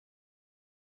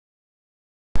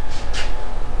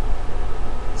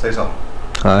Say something.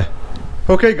 Hi.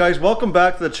 Okay guys, welcome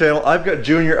back to the channel. I've got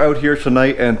Junior out here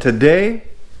tonight, and today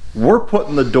we're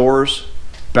putting the doors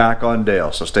back on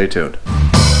Dale, so stay tuned.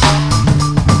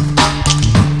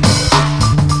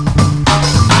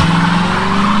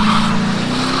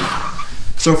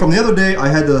 So from the other day, I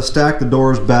had to stack the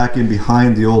doors back in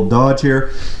behind the old Dodge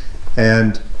here,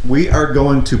 and we are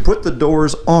going to put the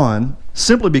doors on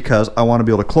simply because I want to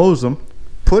be able to close them,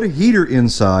 put a heater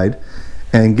inside,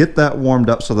 and get that warmed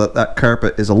up so that that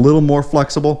carpet is a little more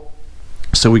flexible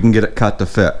so we can get it cut to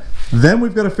fit. Then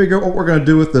we've got to figure out what we're going to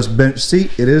do with this bench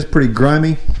seat. It is pretty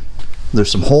grimy.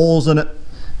 There's some holes in it,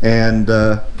 and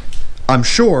I'm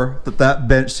sure that that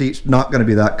bench seat's not going to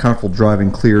be that comfortable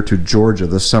driving clear to Georgia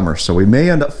this summer. So we may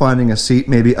end up finding a seat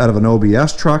maybe out of an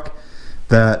OBS truck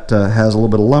that has a little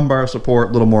bit of lumbar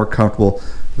support, a little more comfortable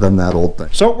than that old thing.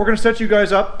 So we're going to set you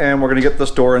guys up and we're going to get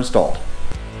this door installed.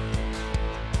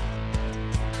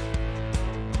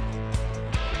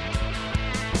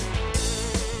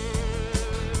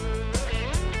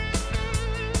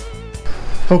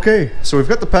 Okay, so we've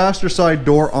got the passenger side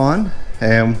door on,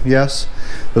 and yes,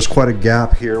 there's quite a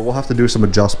gap here. We'll have to do some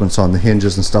adjustments on the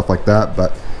hinges and stuff like that,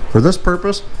 but for this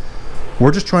purpose,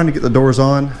 we're just trying to get the doors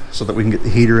on so that we can get the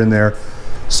heater in there,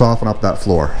 soften up that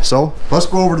floor. So let's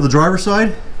go over to the driver's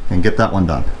side and get that one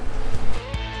done.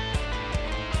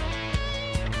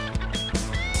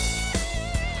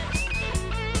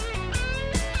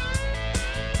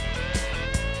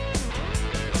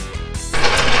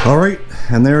 All right,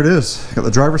 and there it is. Got the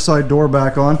driver's side door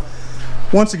back on.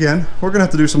 Once again, we're gonna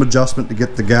have to do some adjustment to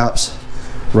get the gaps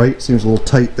right. Seems a little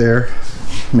tight there.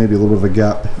 Maybe a little bit of a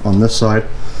gap on this side.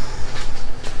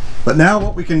 But now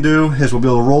what we can do is we'll be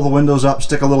able to roll the windows up,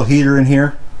 stick a little heater in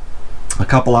here a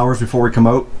couple hours before we come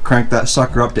out, crank that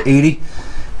sucker up to 80,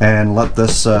 and let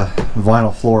this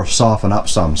vinyl floor soften up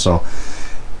some. So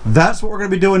that's what we're gonna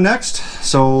be doing next.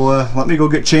 So let me go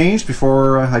get changed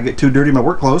before I get too dirty in my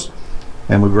work clothes,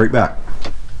 and we'll be right back.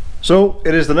 So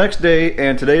it is the next day,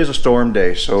 and today is a storm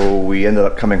day, so we ended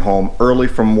up coming home early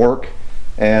from work,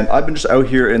 and I've been just out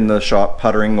here in the shop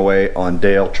puttering away on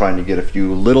Dale, trying to get a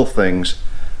few little things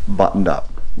buttoned up.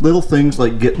 Little things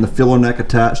like getting the filler neck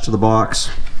attached to the box,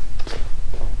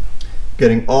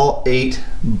 getting all 8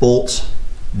 bolts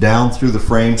down through the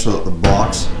frame so that the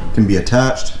box can be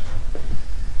attached,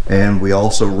 and we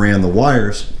also ran the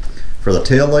wires for the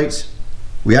tail lights.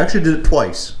 We actually did it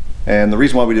twice. And the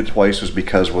reason why we did it twice was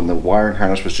because when the wiring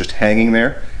harness was just hanging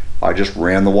there, I just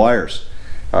ran the wires,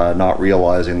 not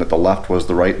realizing that the left was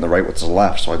the right and the right was the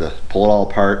left. So I had to pull it all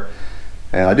apart.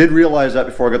 And I did realize that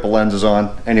before I got the lenses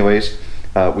on. Anyways,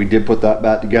 we did put that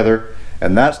back together,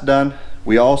 and that's done.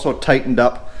 We also tightened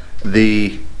up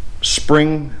the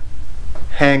spring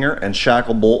hanger and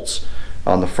shackle bolts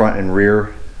on the front and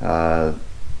rear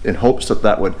in hopes that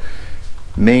that would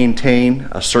maintain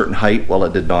a certain height. Well,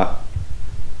 it did not.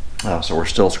 So we're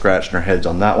still scratching our heads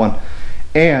on that one.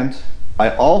 And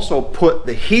I also put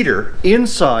the heater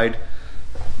inside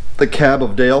the cab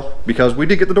of Dale because we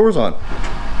did get the doors on.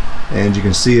 And you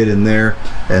can see it in there.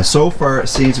 And so far it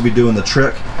seems to be doing the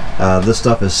trick. This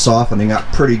stuff is softening up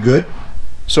pretty good.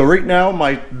 So right now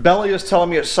my belly is telling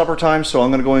me it's supper time, so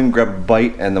I'm gonna go in and grab a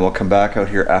bite, and then we'll come back out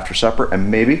here after supper, and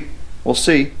maybe we'll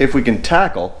see if we can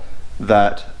tackle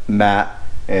that mat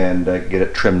and get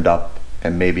it trimmed up,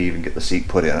 and maybe even get the seat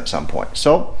put in at some point.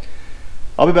 So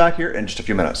I'll be back here in just a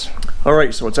few minutes. All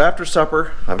right, so it's after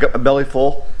supper. I've got my belly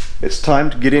full. It's time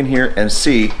to get in here and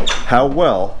see how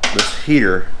well this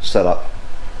heater setup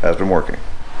has been working.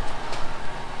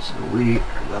 So we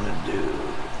are gonna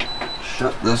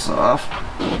shut this off.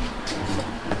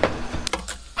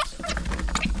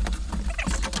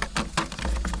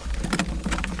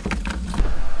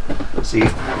 See,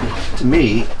 to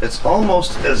me, it's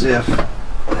almost as if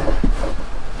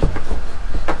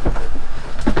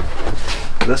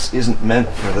this isn't meant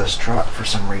for this truck for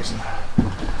some reason.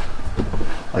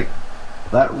 Like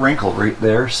that wrinkle right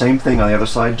there, same thing on the other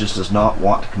side, just does not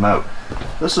want to come out.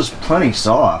 This is plenty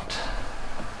soft.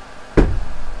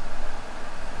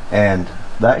 And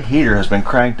that heater has been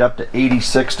cranked up to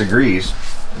 86 degrees,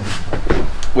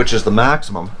 which is the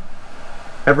maximum,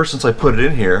 ever since I put it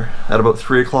in here at about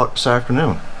 3 o'clock this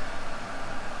afternoon.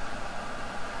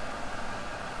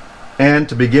 And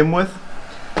to begin with,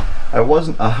 I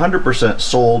wasn't 100%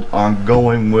 sold on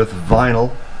going with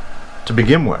vinyl to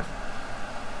begin with.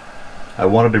 I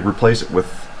wanted to replace it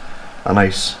with a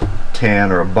nice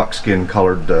tan or a buckskin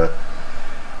colored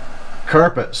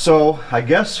carpet. So I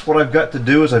guess what I've got to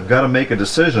do is I've got to make a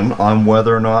decision on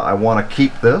whether or not I want to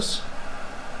keep this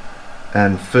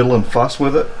and fiddle and fuss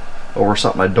with it, or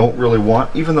something I don't really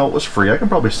want. Even though it was free, I can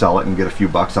probably sell it and get a few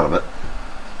bucks out of it.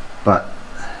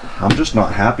 I'm just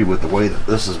not happy with the way that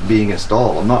this is being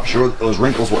installed. I'm not sure that those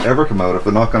wrinkles will ever come out if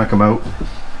they're not going to come out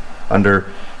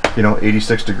under, you know,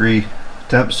 86-degree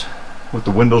temps with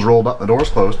the windows rolled up and the doors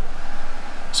closed.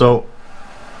 So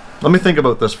let me think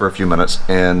about this for a few minutes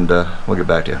and we'll get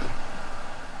back to you.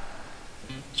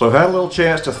 So I've had a little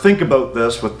chance to think about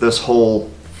this with this whole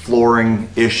flooring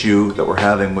issue that we're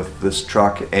having with this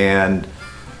truck, and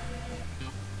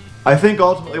I think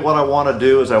ultimately what I want to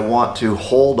do is I want to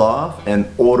hold off and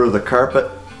order the carpet.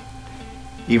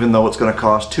 Even though it's going to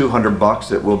cost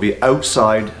 $200, it will be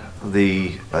outside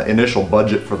the initial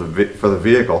budget for the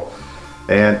vehicle,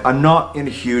 and I'm not in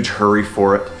a huge hurry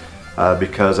for it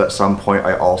because at some point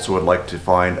I also would like to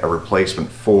find a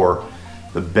replacement for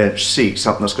the bench seat,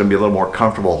 something that's going to be a little more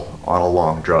comfortable on a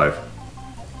long drive.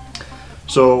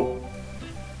 So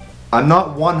I'm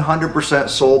not 100%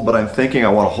 sold, but I'm thinking I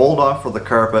want to hold off for the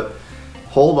carpet,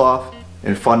 hold off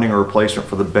in funding a replacement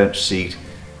for the bench seat.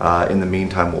 In the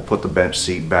meantime, we'll put the bench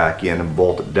seat back in and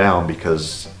bolt it down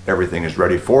because everything is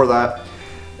ready for that.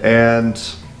 And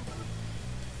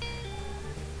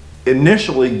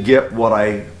initially get what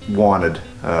I wanted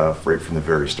right from the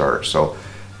very start. So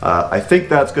I think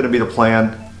that's going to be the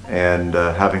plan, and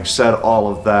having said all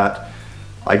of that,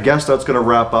 I guess that's going to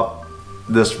wrap up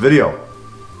this video.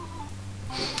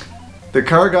 The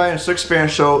Car Guy and SIXFAN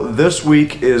show this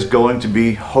week is going to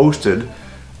be hosted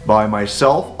by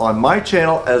myself on my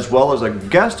channel, as well as a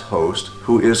guest host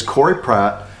who is Corey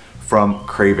Pratt from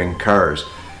Craving Cars.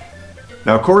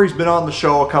 Now Corey's been on the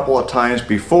show a couple of times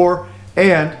before,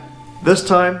 and this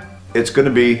time it's going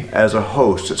to be as a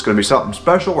host. It's going to be something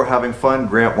special. We're having fun.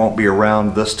 Grant won't be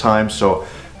around this time, so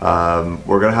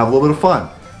we're going to have a little bit of fun.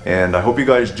 And I hope you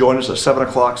guys join us at 7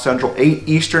 o'clock Central, 8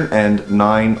 Eastern, and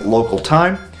 9 local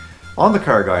time on the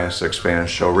Car Guy and SIXFAN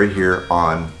show right here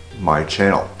on my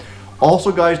channel.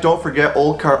 Also guys, don't forget,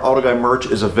 Old Car Auto Guy merch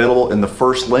is available in the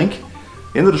first link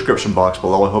in the description box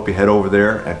below. I hope you head over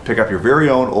there and pick up your very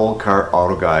own Old Car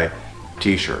Auto Guy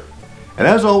t-shirt. And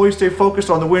as always, stay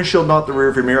focused on the windshield, not the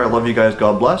rear view mirror. I love you guys.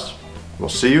 God bless. We'll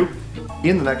see you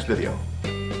in the next video.